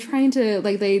when they were trying to,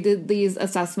 they did these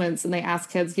assessments and they asked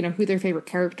kids, who their favorite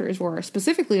characters were,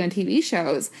 specifically on TV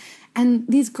shows. And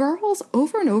these girls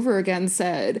over and over again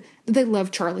said that they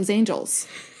loved Charlie's Angels.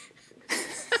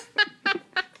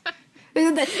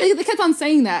 They kept on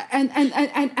saying that.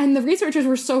 And the researchers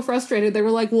were so frustrated. They were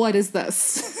like, what is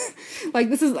this?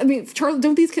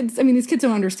 These kids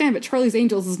don't understand, but Charlie's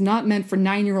Angels is not meant for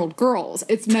 9-year-old girls.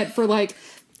 It's meant for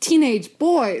teenage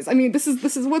boys. This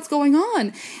is what's going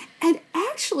on. And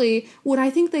actually, what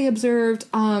I think they observed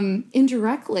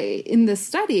indirectly in this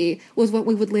study was what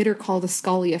we would later call the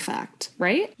Scully effect,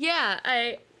 right? Yeah,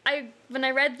 I when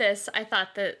I read this, I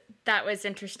thought that was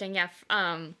interesting. Yeah,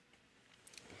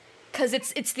 because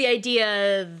it's the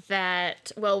idea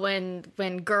that, well,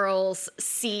 when girls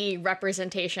see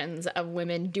representations of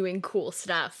women doing cool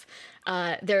stuff,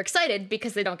 they're excited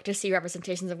because they don't get to see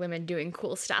representations of women doing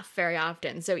cool stuff very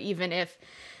often. So even if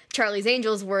Charlie's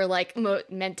Angels were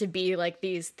meant to be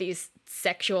these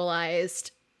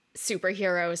sexualized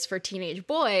superheroes for teenage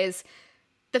boys,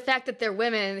 the fact that they're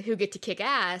women who get to kick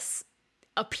ass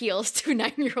appeals to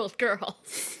 9-year-old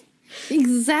girls.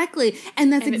 Exactly.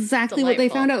 And that's exactly what they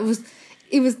found out.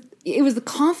 It was the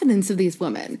confidence of these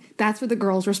women. That's what the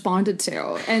girls responded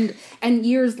to. And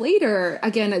years later,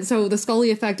 again, so the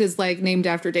Scully effect is named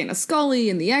after Dana Scully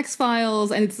in the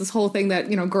X-Files. And it's this whole thing that,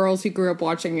 girls who grew up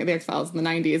watching the X-Files in the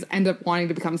 90s end up wanting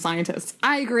to become scientists.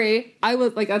 I agree. I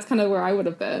was that's kind of where I would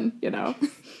have been,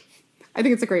 I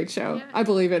think it's a great show. Yeah. I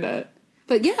believe in it.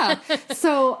 But yeah,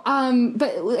 so,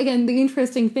 but again, the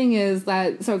interesting thing is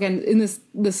that, so again, in this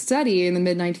study in the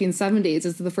mid-1970s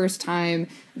is the first time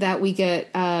that we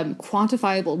get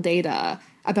quantifiable data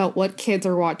about what kids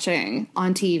are watching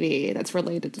on TV that's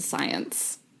related to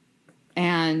science.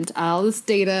 And all this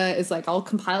data is all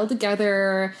compiled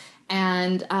together.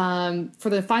 And for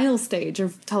the final stage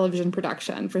of television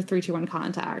production for 321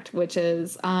 Contact, which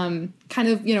is kind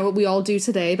of, what we all do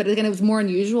today. But again, it was more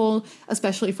unusual,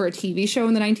 especially for a TV show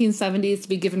in the 1970s, to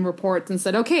be given reports and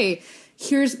said, okay,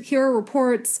 here are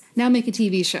reports, now make a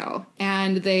TV show.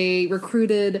 And they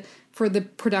recruited, for the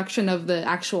production of the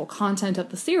actual content of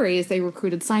the series, they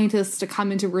recruited scientists to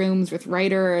come into rooms with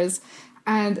writers.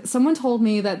 And someone told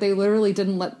me that they literally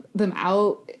didn't let them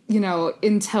out,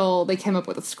 until they came up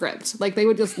with a script. They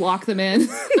would just lock them in. And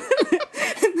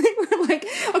they were like,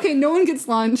 okay, no one gets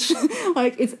lunch.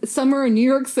 It's summer in New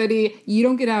York City. You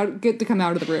don't get to come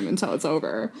out of the room until it's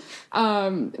over.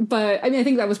 But I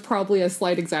think that was probably a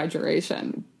slight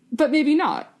exaggeration, but maybe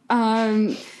not.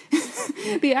 The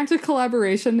act of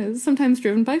collaboration is sometimes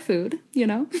driven by food,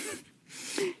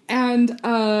 And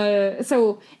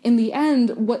so in the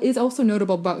end, what is also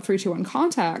notable about 321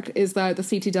 Contact is that the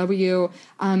CTW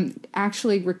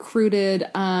actually recruited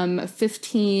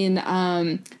 15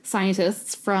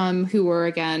 scientists who were,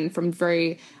 again, from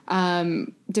very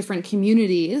different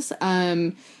communities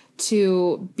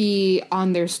to be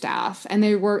on their staff. And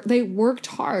they worked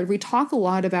hard. We talk a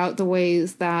lot about the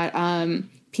ways that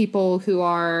people who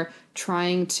are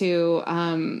trying to,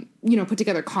 put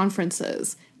together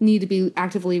conferences need to be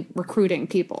actively recruiting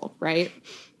people, right?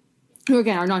 who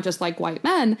again are not just like white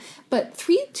men, but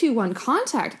 3-2-1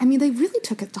 Contact, I mean, they really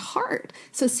took it to heart.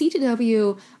 So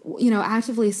CTW,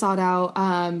 actively sought out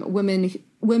women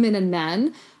and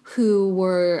men who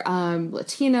were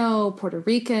Latino, Puerto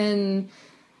Rican,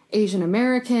 Asian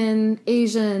American,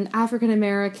 Asian, African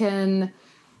American.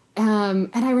 And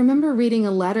I remember reading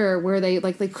a letter where they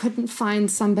couldn't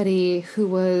find somebody who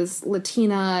was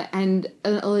Latina and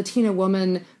a Latina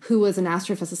woman who was an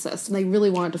astrophysicist, and they really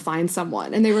wanted to find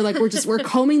someone. And they were like, we're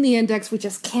combing the index, we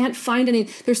just can't find any.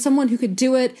 There's someone who could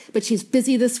do it, but she's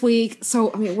busy this week.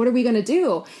 So, I mean, what are we going to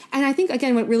do? And I think,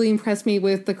 again, what really impressed me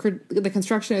with the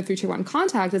construction of 3-2-1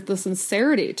 Contact is the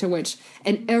sincerity to which,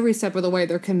 in every step of the way,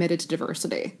 they're committed to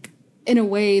diversity in a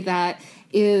way that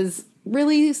is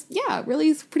really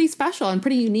pretty special and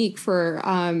pretty unique for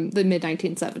the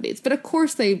mid-1970s. But of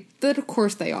course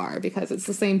they are, because it's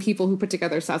the same people who put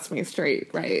together Sesame Street,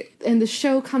 right? And the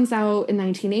show comes out in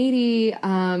 1980.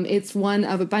 It's one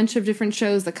of a bunch of different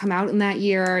shows that come out in that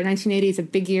year. 1980 is a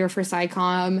big year for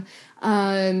SciComm.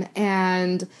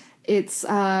 And it's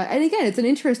and again, it's an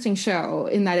interesting show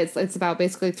in that it's about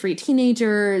basically 3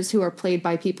 teenagers who are played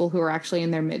by people who are actually in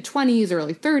their mid-20s,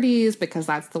 early 30s, because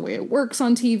that's the way it works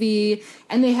on TV,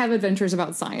 and they have adventures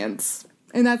about science.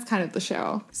 And that's kind of the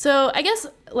show. So I guess,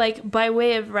 like, by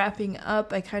way of wrapping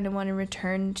up, I kind of want to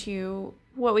return to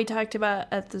what we talked about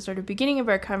at the sort of beginning of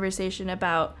our conversation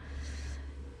about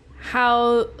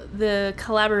how the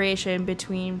collaboration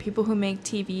between people who make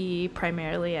TV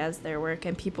primarily as their work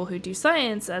and people who do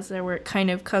science as their work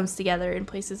kind of comes together in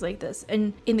places like this.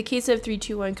 And in the case of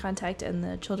 3-2-1 Contact and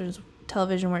the Children's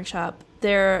Television Workshop,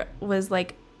 there was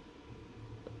like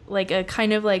a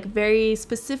kind of like very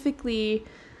specifically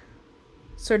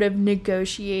sort of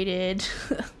negotiated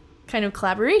kind of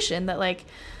collaboration that like,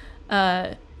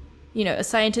 a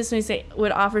scientist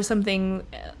would offer something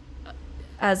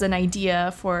as an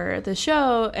idea for the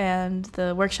show, and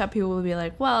the workshop people would be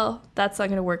like, well, that's not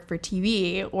going to work for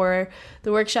TV. Or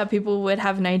the workshop people would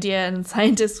have an idea and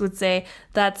scientists would say,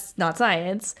 that's not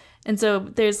science. And so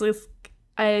there's this,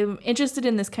 I'm interested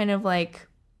in this kind of like,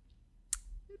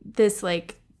 this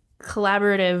like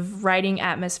collaborative writing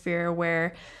atmosphere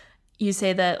where you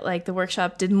say that like the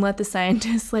workshop didn't let the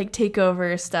scientists like take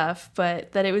over stuff,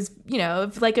 but that it was,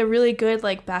 like a really good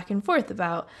like back and forth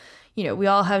about, we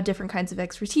all have different kinds of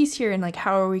expertise here, and like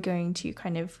how are we going to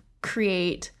kind of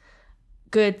create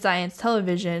good science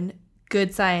television,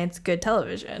 good science, good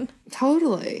television.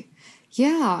 Totally.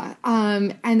 Yeah.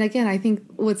 And again, I think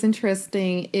what's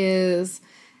interesting is,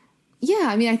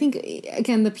 I think,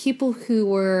 again, the people who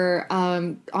were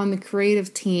on the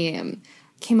creative team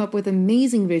came up with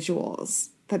amazing visuals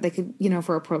that they could,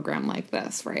 for a program like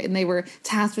this, right? And they were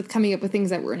tasked with coming up with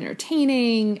things that were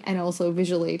entertaining and also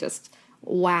visually just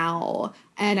wow.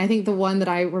 And I think the one that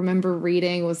I remember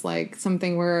reading was like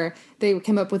something where they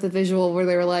came up with a visual where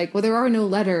they were like, well, there are no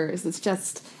letters. It's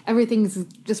just, everything's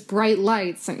just bright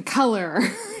lights and color.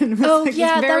 And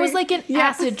that was like an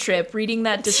acid trip reading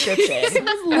that description. It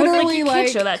was literally you can't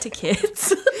show that to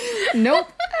kids. Nope.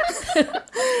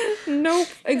 Nope.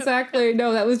 Exactly.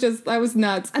 No, that was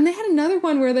nuts. And they had another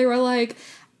one where they were like,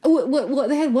 well,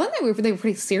 they had one that they were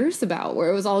pretty serious about,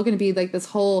 where it was all going to be like it was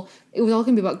all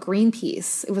going to be about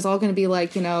Greenpeace. It was all going to be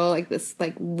like, like this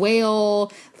like whale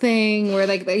thing where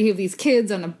like they have these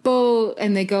kids on a boat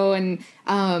and they go and,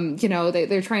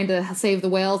 they're trying to save the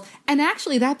whales. And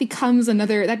actually that becomes an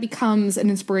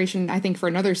inspiration, I think, for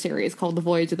another series called The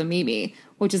Voyage of the Mimi,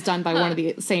 which is done by one of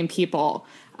the same people.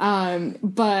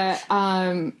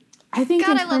 I think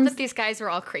God, I love that these guys were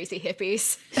all crazy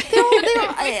hippies. They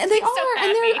are,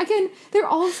 and they're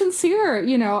all sincere.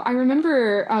 I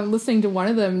remember listening to one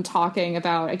of them talking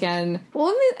about, again,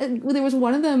 there was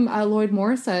one of them, Lloyd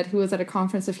Morissette, who was at a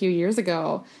conference a few years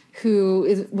ago,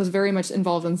 who was very much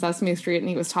involved in Sesame Street, and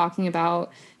he was talking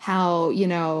about how,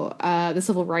 the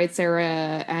civil rights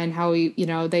era and how,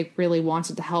 they really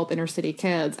wanted to help inner city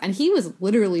kids. And he was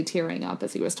literally tearing up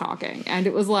as he was talking. And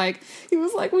it was like,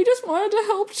 we just wanted to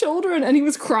help children. And he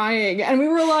was crying. And we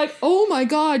were like, oh my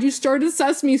God, you started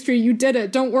Sesame Street. You did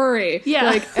it. Don't worry. Yeah.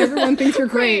 Like, everyone thinks you're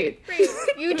great. Right.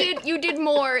 You did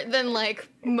more than like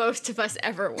most of us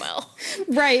ever will.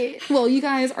 Right. Well, you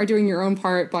guys are doing your own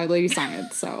part by Lady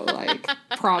Science. So like,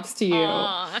 props to you.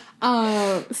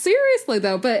 Seriously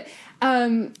though, but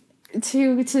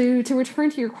to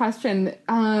return to your question,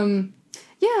 again,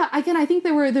 I think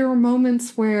there were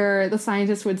moments where the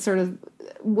scientists would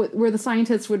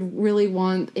really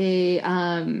want the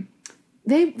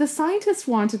scientists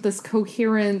wanted this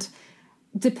coherent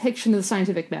depiction of the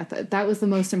scientific method. That was the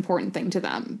most important thing to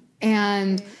them.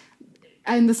 And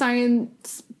the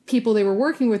science people they were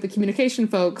working with, the communication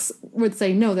folks, would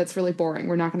say, no, that's really boring.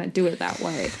 We're not going to do it that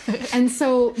way. And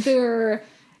so their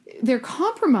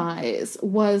compromise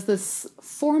was this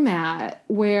format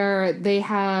where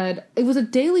it was a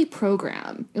daily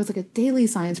program. It was like a daily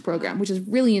science program, which is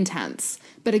really intense.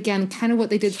 But again, kind of what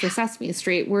they did for Sesame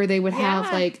Street, where they would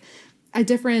have like a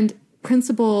different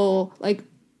principle. Like,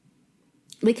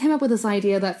 they came up with this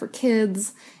idea that for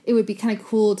kids, it would be kind of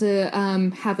cool to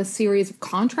have a series of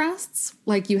contrasts.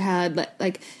 Like, you had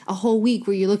like a whole week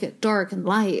where you look at dark and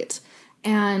light.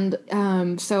 And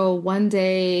so one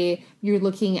day you're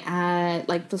looking at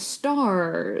like the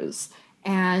stars,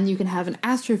 and you can have an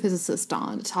astrophysicist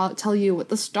on to tell you what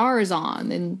the star is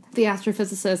on. And the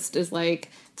astrophysicist is like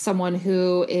someone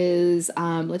who is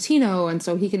Latino, and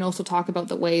so he can also talk about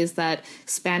the ways that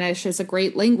Spanish is a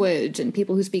great language, and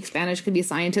people who speak Spanish can be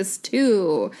scientists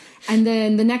too. And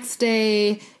then the next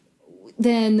day,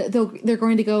 then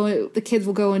the kids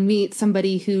will go and meet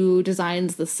somebody who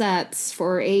designs the sets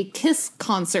for a Kiss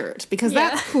concert, because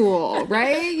that's cool,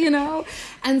 right? You know?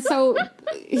 And so,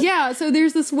 so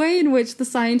there's this way in which the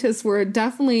scientists were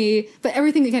definitely, but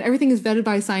everything is vetted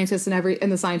by scientists,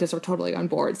 and the scientists are totally on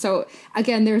board. So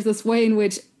again, there's this way in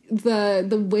which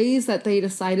the ways that they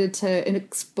decided to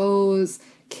expose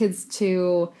kids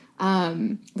to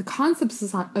the concepts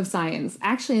of science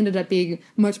actually ended up being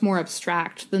much more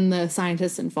abstract than the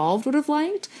scientists involved would have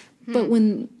liked. But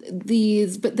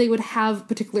but they would have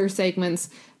particular segments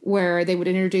where they would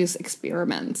introduce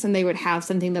experiments, and they would have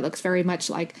something that looks very much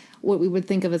like what we would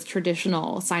think of as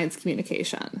traditional science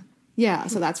communication. Yeah,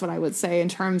 so that's what I would say in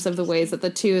terms of the ways that the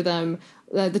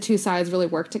two sides really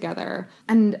work together.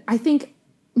 And I think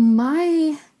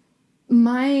my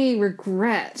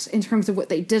regret in terms of what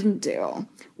they didn't do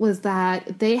was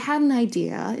that they had an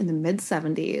idea in the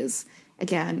mid-70s,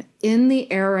 again, in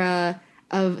the era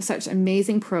of such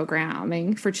amazing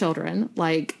programming for children,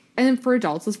 and for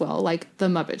adults as well, like The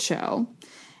Muppet Show.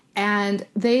 And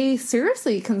they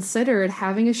seriously considered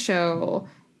having a show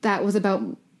that was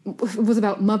about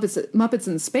Muppets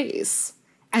in space.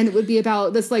 And it would be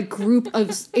about this like group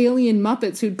of alien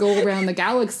Muppets who'd go around the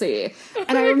galaxy.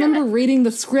 And I remember reading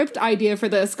the script idea for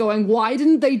this going, why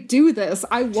didn't they do this?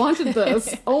 I wanted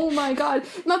this. Oh my God.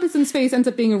 Muppets in Space ends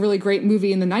up being a really great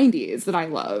movie in the 90s that I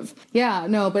love. Yeah,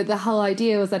 no, but the whole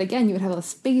idea was that, again, you would have a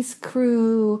space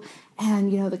crew,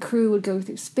 and, you know, the crew would go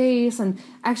through space. And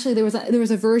actually there was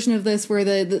a version of this where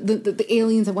the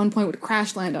aliens at one point would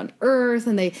crash land on Earth,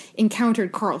 and they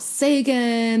encountered Carl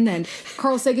Sagan, and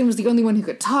Carl Sagan was the only one who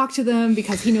could talk to them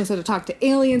because he knows how to talk to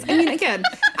aliens. I mean, again,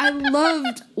 I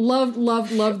loved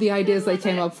the ideas they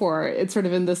came up for. It's sort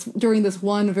of during this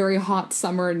one very hot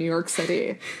summer in New York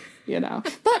City. You know,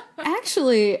 but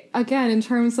actually, again, in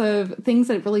terms of things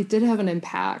that really did have an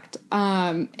impact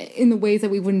in the ways that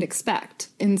we wouldn't expect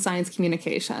in science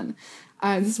communication,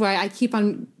 this is why I keep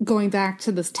on going back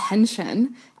to this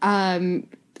tension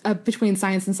between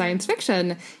science and science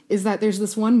fiction, is that there's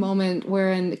this one moment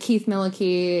wherein Keith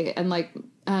Mielke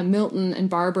and Milton and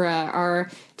Barbara are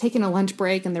taking a lunch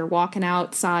break, and they're walking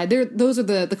outside. Those are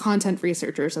the content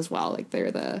researchers as well. Like,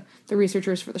 they're the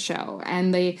researchers for the show,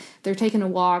 and they're taking a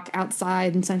walk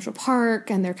outside in Central Park,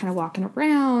 and they're kind of walking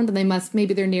around, and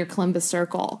maybe they're near Columbus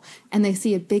Circle, and they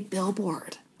see a big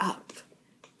billboard up,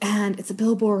 and it's a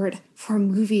billboard for a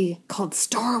movie called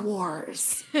Star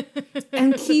Wars.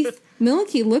 And Keith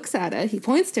Mielke looks at it, he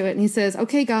points to it, and he says,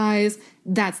 "Okay, guys,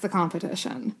 that's the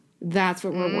competition. That's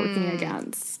what we're working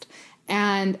against."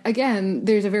 And again,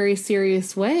 there's a very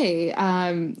serious way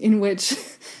in which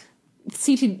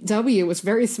CTW was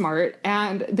very smart,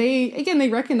 and they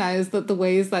recognize that the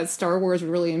ways that Star Wars would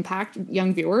really impact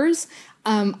young viewers.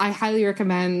 I highly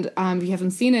recommend, if you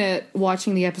haven't seen it,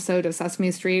 watching the episode of Sesame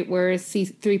Street where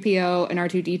C-3PO and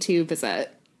R2-D2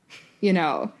 visit. You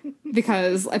know,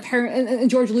 because apparently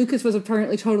George Lucas was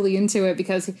apparently totally into it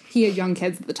because he had young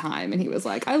kids at the time, and he was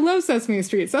like, "I love Sesame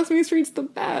Street. Sesame Street's the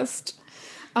best."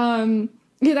 That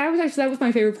was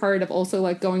my favorite part of also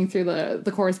like going through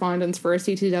the correspondence for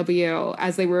CTW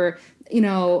as they were, you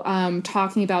know,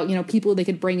 talking about, you know, people they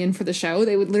could bring in for the show.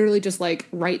 They would literally just like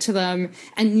write to them,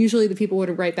 and usually the people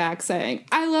would write back saying,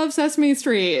 "I love Sesame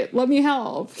Street. Let me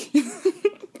help."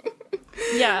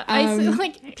 Yeah, I see,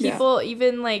 like, people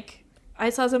even like. I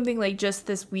saw something like just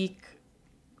this week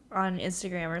on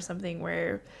Instagram or something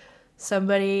where some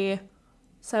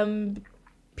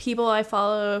people I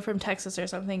follow from Texas or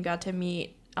something got to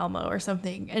meet Elmo or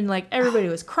something, and like everybody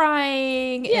was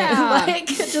crying and like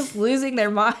just losing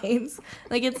their minds.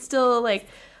 Like, it's still like,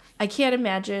 I can't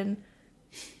imagine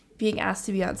being asked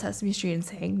to be on Sesame Street and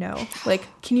saying no. Like,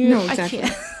 can you? No, exactly. I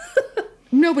can't.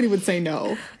 Nobody would say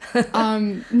no.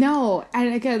 No.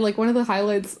 And again, like one of the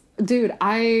highlights, dude,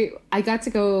 I got to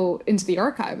go into the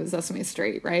archive of Sesame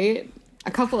Street, right? A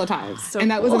couple of times.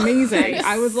 And that was amazing.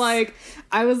 I was like,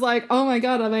 oh my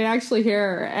God, am I actually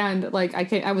here? And like,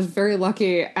 I was very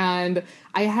lucky. And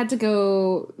I had to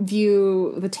go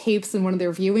view the tapes in one of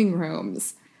their viewing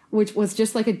rooms, which was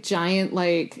just like a giant,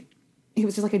 it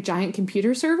was just like a giant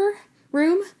computer server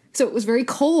room. So it was very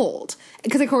cold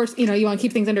because, of course, you want to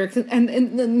keep things under.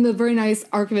 And the very nice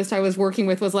archivist I was working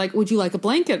with was like, would you like a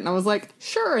blanket? And I was like,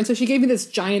 sure. And so she gave me this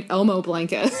giant Elmo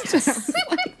blanket.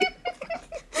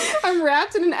 I'm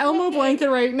wrapped in an Elmo blanket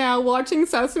right now watching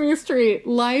Sesame Street.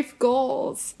 Life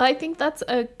goals. I think that's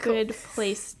a good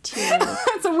place to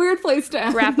It's a weird place to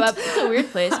end. wrap up. It's a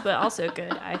weird place, but also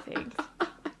good, I think.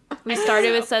 We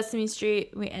started with Sesame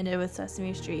Street. We ended with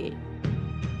Sesame Street.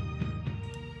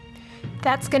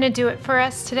 That's going to do it for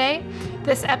us today.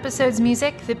 This episode's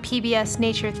music, the PBS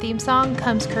Nature theme song,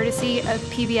 comes courtesy of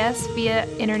PBS via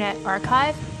Internet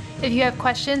Archive. If you have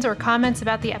questions or comments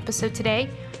about the episode today,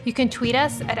 you can tweet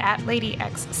us at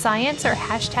 @LadyXScience or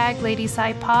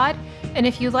 #LadySciPod. And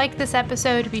if you like this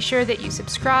episode, be sure that you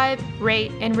subscribe,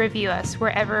 rate, and review us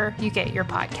wherever you get your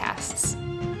podcasts.